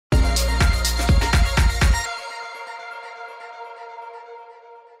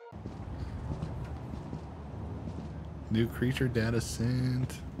New creature data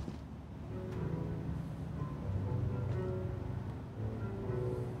sent.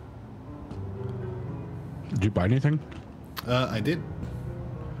 Did you buy anything? I did.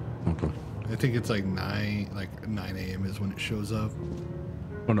 Okay. I think it's like 9 a.m. is when it shows up.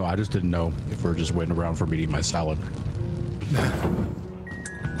 Oh no, I just didn't know if we're just waiting around for me to eat my salad.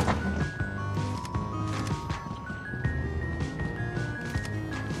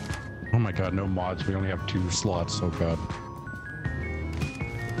 Oh my god, no mods. We only have 2 slots. Oh god.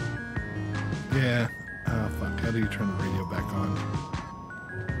 Yeah. Oh fuck. How do you turn the radio back on?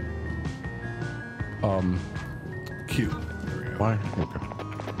 Q. There we go. Why? Okay.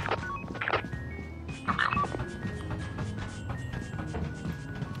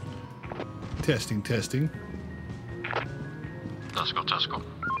 Testing, testing. Tesco, Tesco.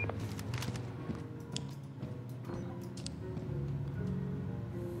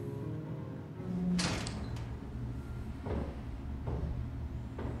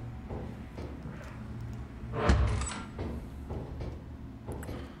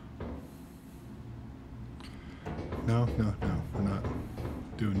 No, no, no. We're not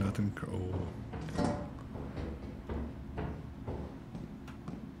doing nothing. Oh.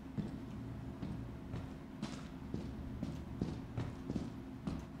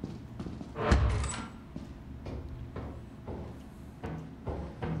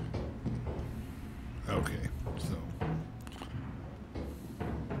 Okay, so.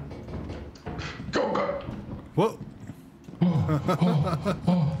 Go, go. Whoa!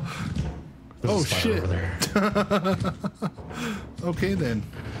 Oh shit! Okay then.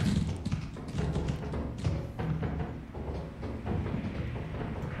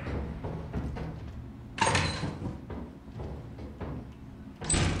 Oh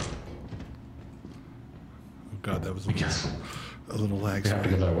god, that was a little lag. You have to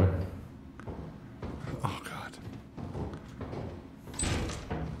go that way. Oh god.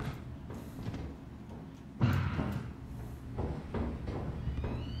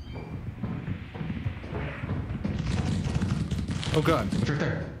 Oh god. It's right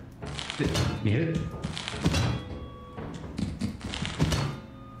there. You hit it?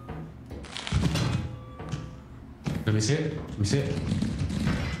 Let me see it. Let me see it.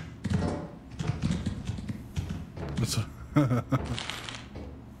 What's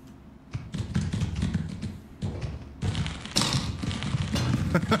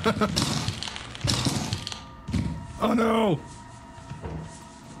Oh no!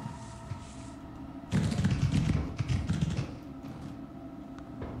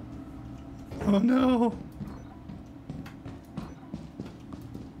 Oh no!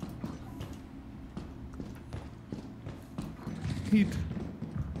 Heat.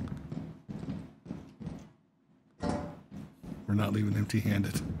 We're not leaving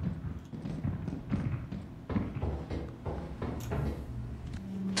empty-handed.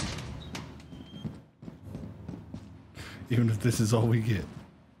 Even if this is all we get.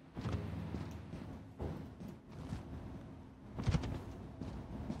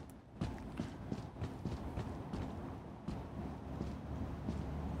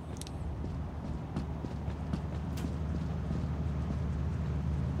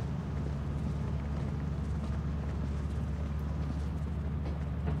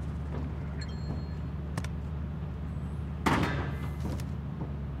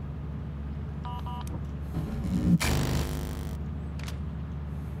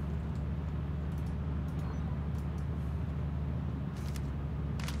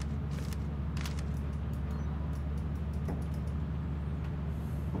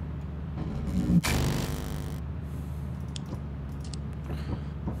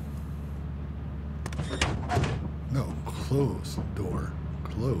 No, close door.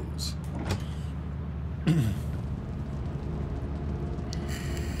 Close.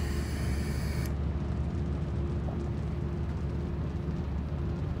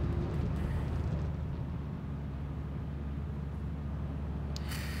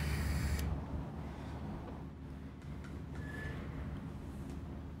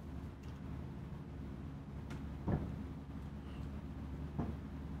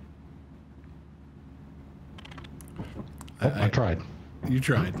 I tried. You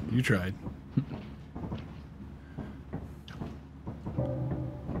tried. You tried. All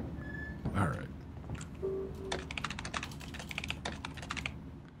right.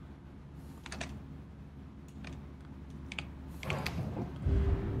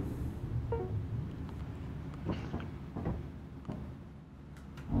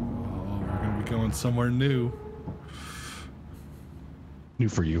 Oh, we're gonna be going somewhere new. New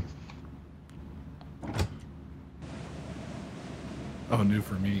for you. Oh, new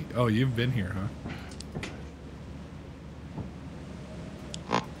for me. Oh, you've been here, huh?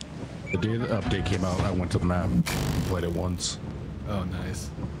 day the update came out, I went to the map, played it once. Oh, nice.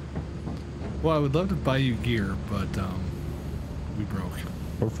 Well, I would love to buy you gear, but we broke.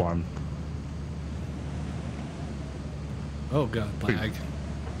 We're fine. Oh god, lag.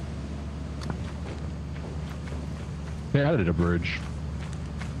 They added a bridge.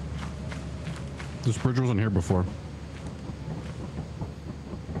 This bridge wasn't here before.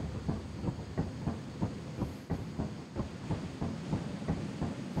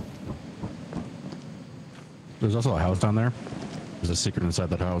 There's also a house down there. There's a secret inside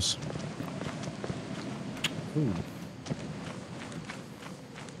that house. Ooh.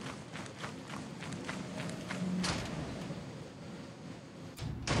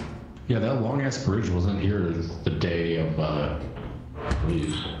 Yeah, that long ass bridge wasn't here the day of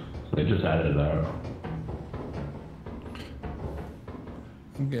release. They just added it out.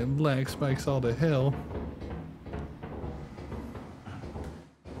 I'm getting lag spikes all to hell.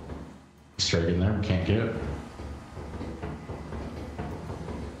 Straight in there, can't get it.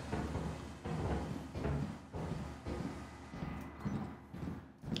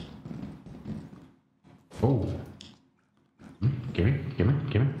 Oh. Gimme.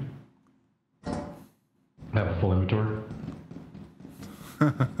 I have a full inventory.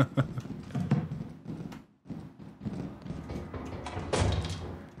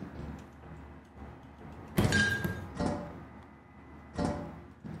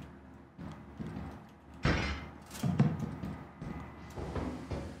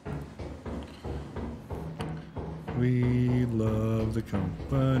 We love the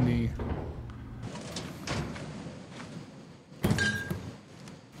company.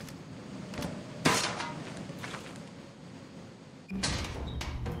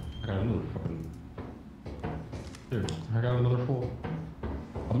 I got another fucking... Dude, I got another full.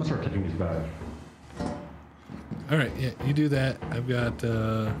 I'm gonna start taking these back. All right, yeah, you do that. I've got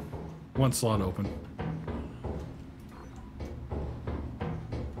one slot open.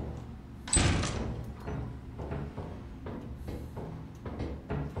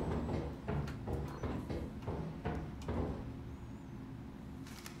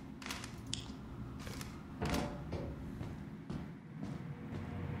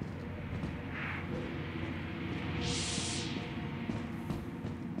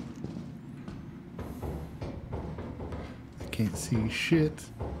 Can't see shit.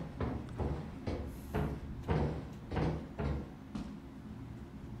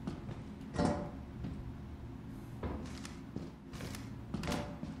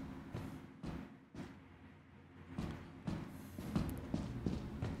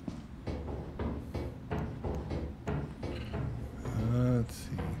 Let's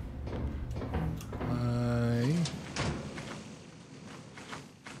see. I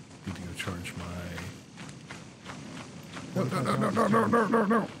need to go charge my...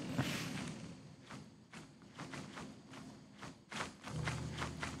 No.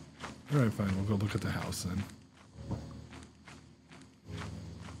 All right, fine. We'll go look at the house then.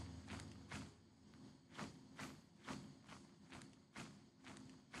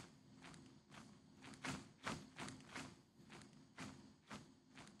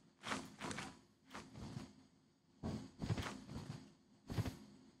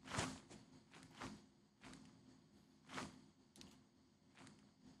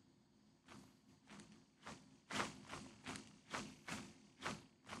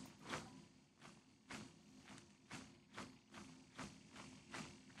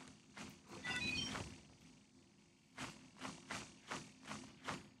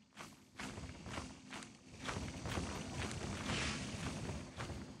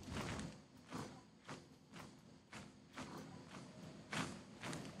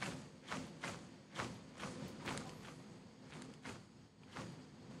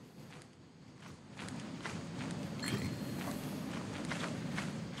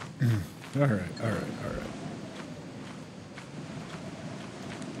 All right.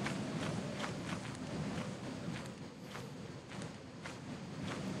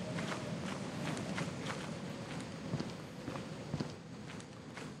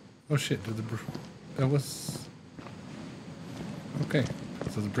 Oh shit, that was... Okay,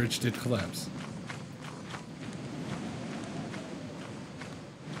 so the bridge did collapse.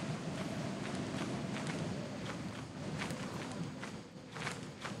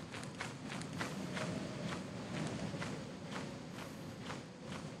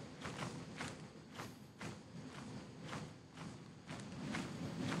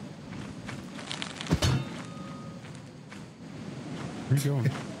 Where are you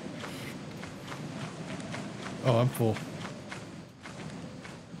going? Oh, I'm full.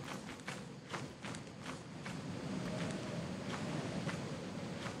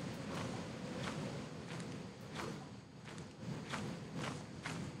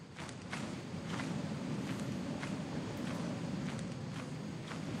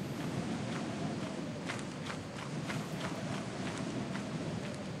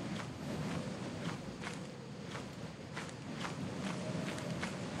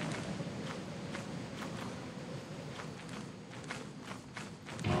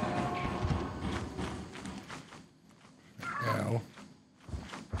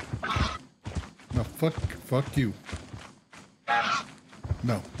 fuck you.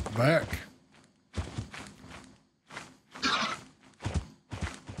 No, back.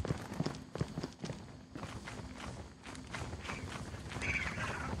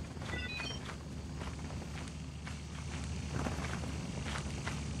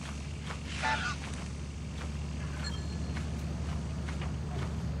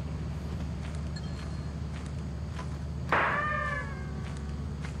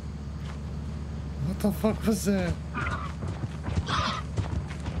 What the fuck was that?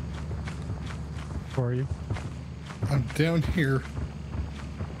 Where are you? I'm down here.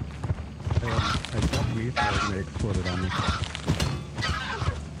 I jumped me and it exploded on me.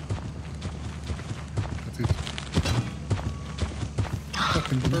 That's his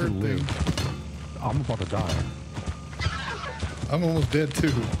fucking bird thing. I'm about to die. I'm almost dead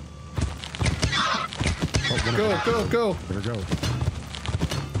too. Oh, Go. Better go.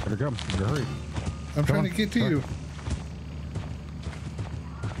 Better go. Better hurry. I'm trying to get to you.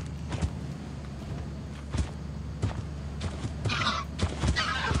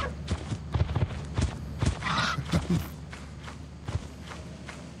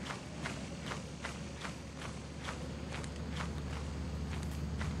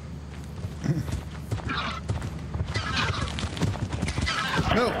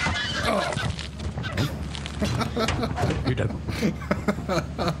 No. Oh. You're dead.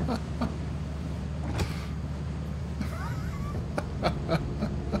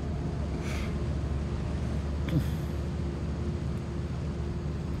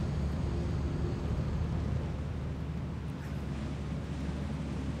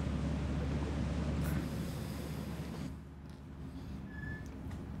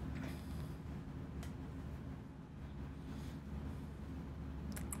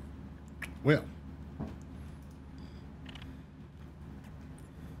 Well,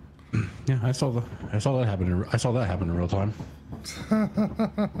 Yeah, I saw that happen. I saw that happen in real time.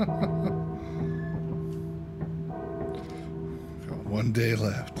 got 1 day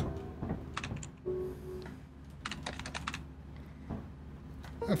left.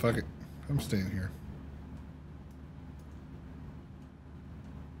 Oh, fuck it. I'm staying here.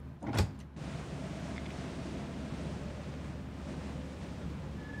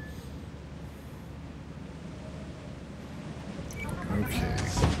 Okay.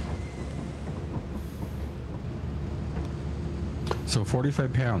 So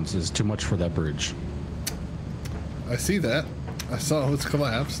 45 pounds is too much for that bridge. I see that. I saw it's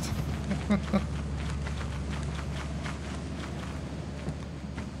collapsed.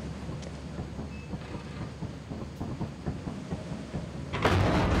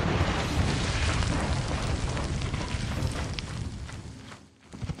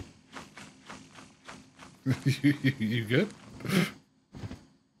 You good?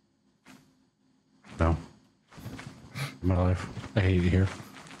 No. My life. I hate it here.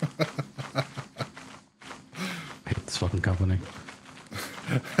 I hate this fucking company.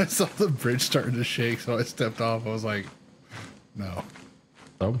 I saw the bridge starting to shake, so I stepped off. I was like, no.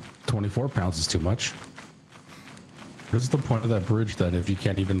 So 24 pounds is too much. What's the point of that bridge then if you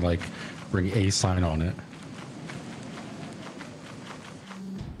can't even like bring a sign on it?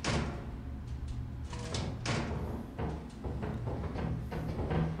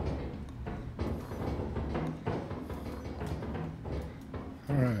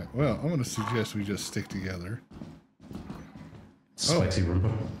 Alright, well, I'm going to suggest we just stick together. Spicy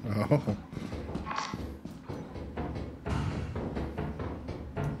Roomba. Oh.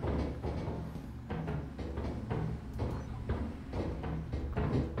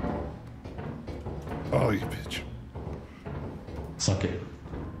 Oh, you bitch. Suck it.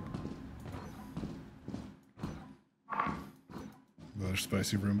 Another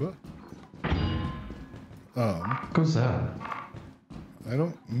spicy Roomba. What goes that? I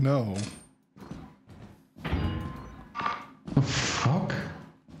don't know. The fuck?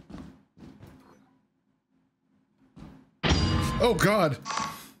 Oh, God.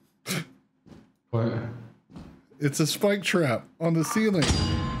 What? It's a spike trap on the ceiling.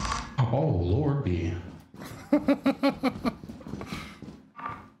 Oh, Lord be.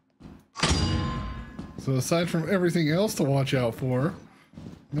 So aside from everything else to watch out for,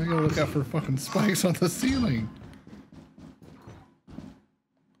 I gotta look out for fucking spikes on the ceiling.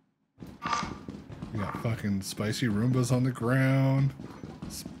 We got fucking spicy Roombas on the ground.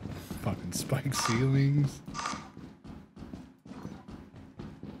 Fucking spike ceilings.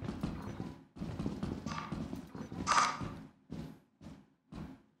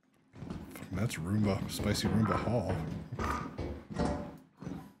 Fucking that's Roomba, spicy Roomba Hall.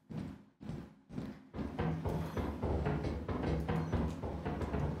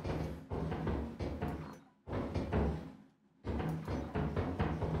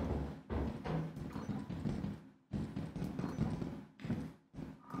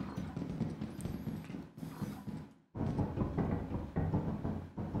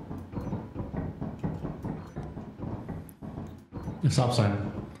 Stop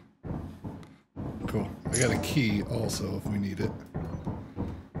sign. Cool. I got a key also if we need it.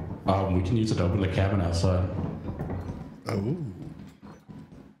 We can use it to open the cabin outside. Oh.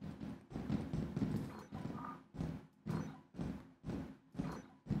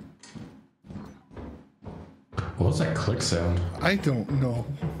 What was that click sound? I don't know.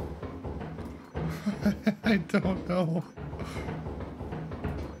 I don't know.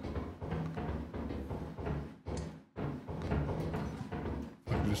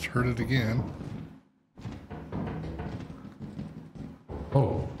 I just heard it again.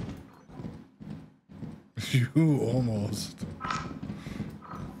 Oh. You almost.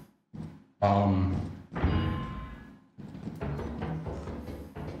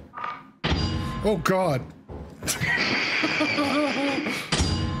 Oh God.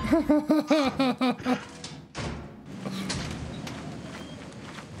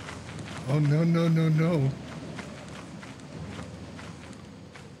 Oh no no no no.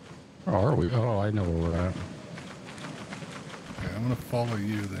 Where are we? Oh, I know where we're at. Okay, I'm gonna follow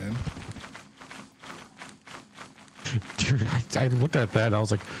you then. Dude, I looked at that and I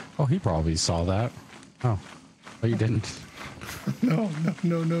was like, oh, he probably saw that. Oh, no, you didn't. No no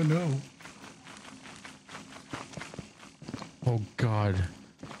no no no. Oh, God.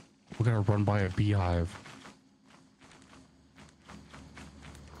 We're going to run by a beehive.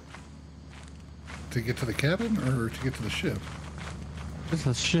 To get to the cabin or to get to the ship? This is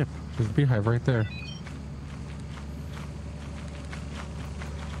a ship. There's a beehive right there.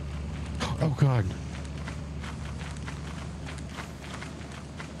 Oh, God.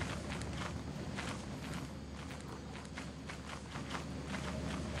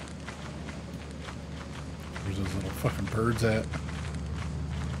 Where's those little fucking birds at?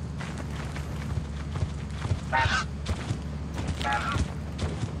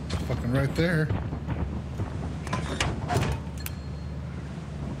 Fucking right there.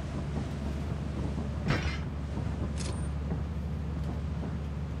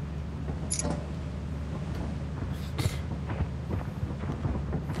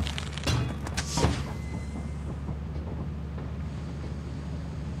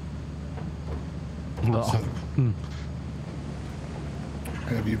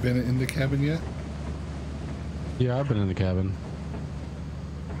 Have you been in the cabin yet? Yeah, I've been in the cabin.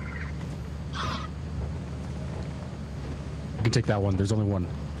 You can take that one. There's only one.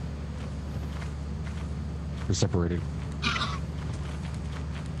 They're separated.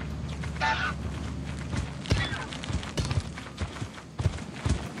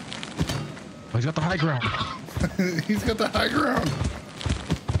 Oh, he's got the high ground. He's got the high ground.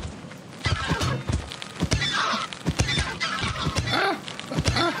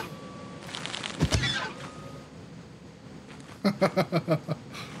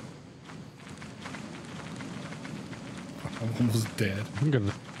 I'm almost dead. I'm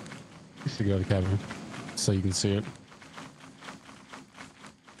gonna used to go to the cabin so you can see it.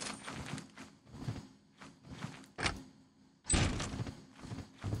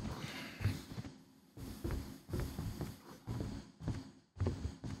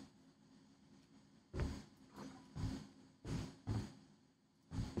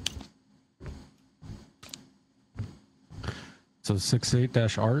 So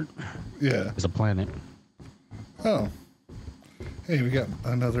 68-art Yeah. is a planet. Oh. Hey, we got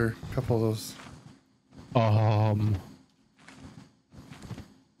another couple of those.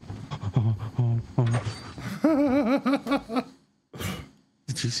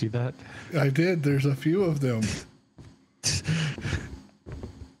 Did you see that? I did. There's a few of them.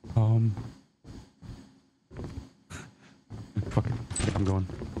 Fucking, I'm going.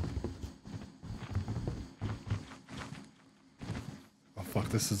 Oh, fuck.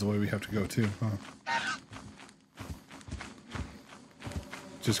 This is the way we have to go, too, huh?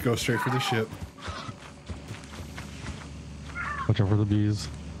 Just go straight for the ship. Watch out for the bees.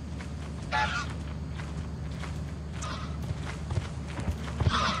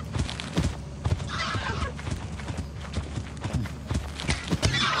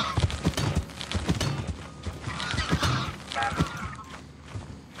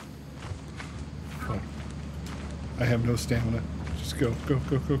 Oh. I have no stamina. Just go, go,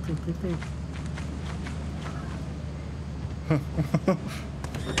 go, go, go, go, go.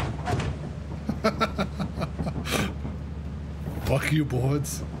 Fuck you,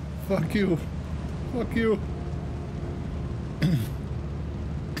 boards. Fuck you. Fuck you.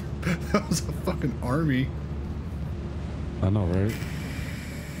 That was a fucking army. I know, right?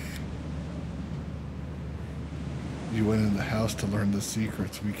 You went in the house to learn the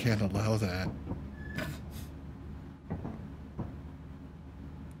secrets. We can't allow that.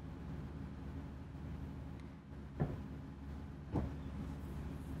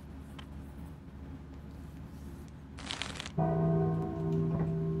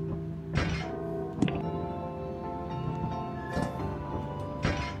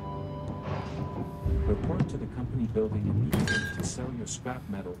 building immediately to sell your scrap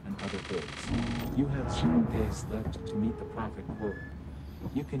metal and other goods. You have 0 days left to meet the profit quota.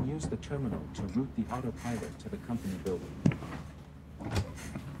 You can use the terminal to route the autopilot to the company building.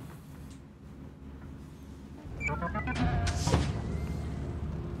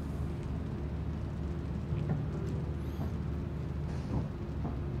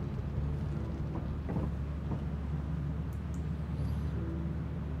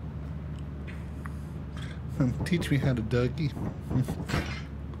 Teach me how to Dougie.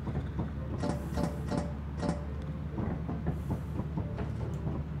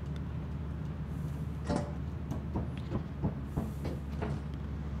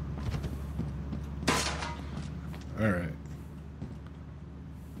 All right.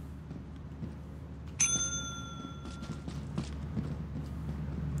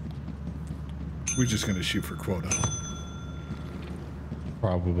 We're just gonna shoot for quota.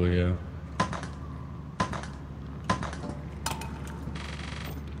 Probably, yeah.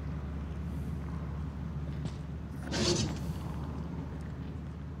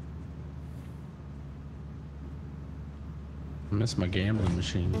 I miss my gambling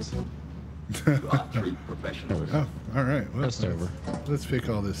machines. Oh, all right. Well, Just over. Let's pick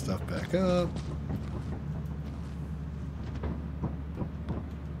all this stuff back up.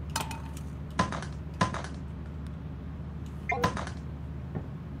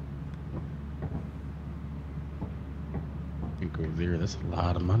 You go there. That's a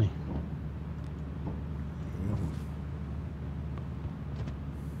lot of money.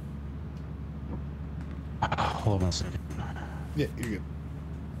 Hold on a second. Yeah, you're good.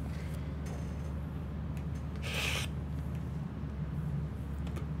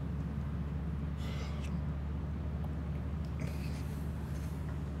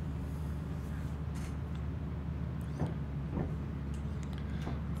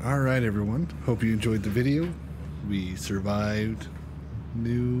 All right, everyone. Hope you enjoyed the video. We survived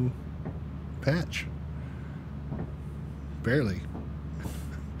new patch. Barely.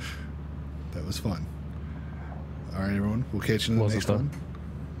 That was fun. All right, everyone. We'll catch you in the next one.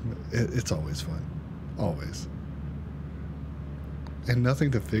 It's always fun. Always. And nothing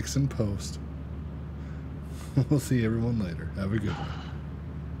to fix and post. We'll see everyone later. Have a good one.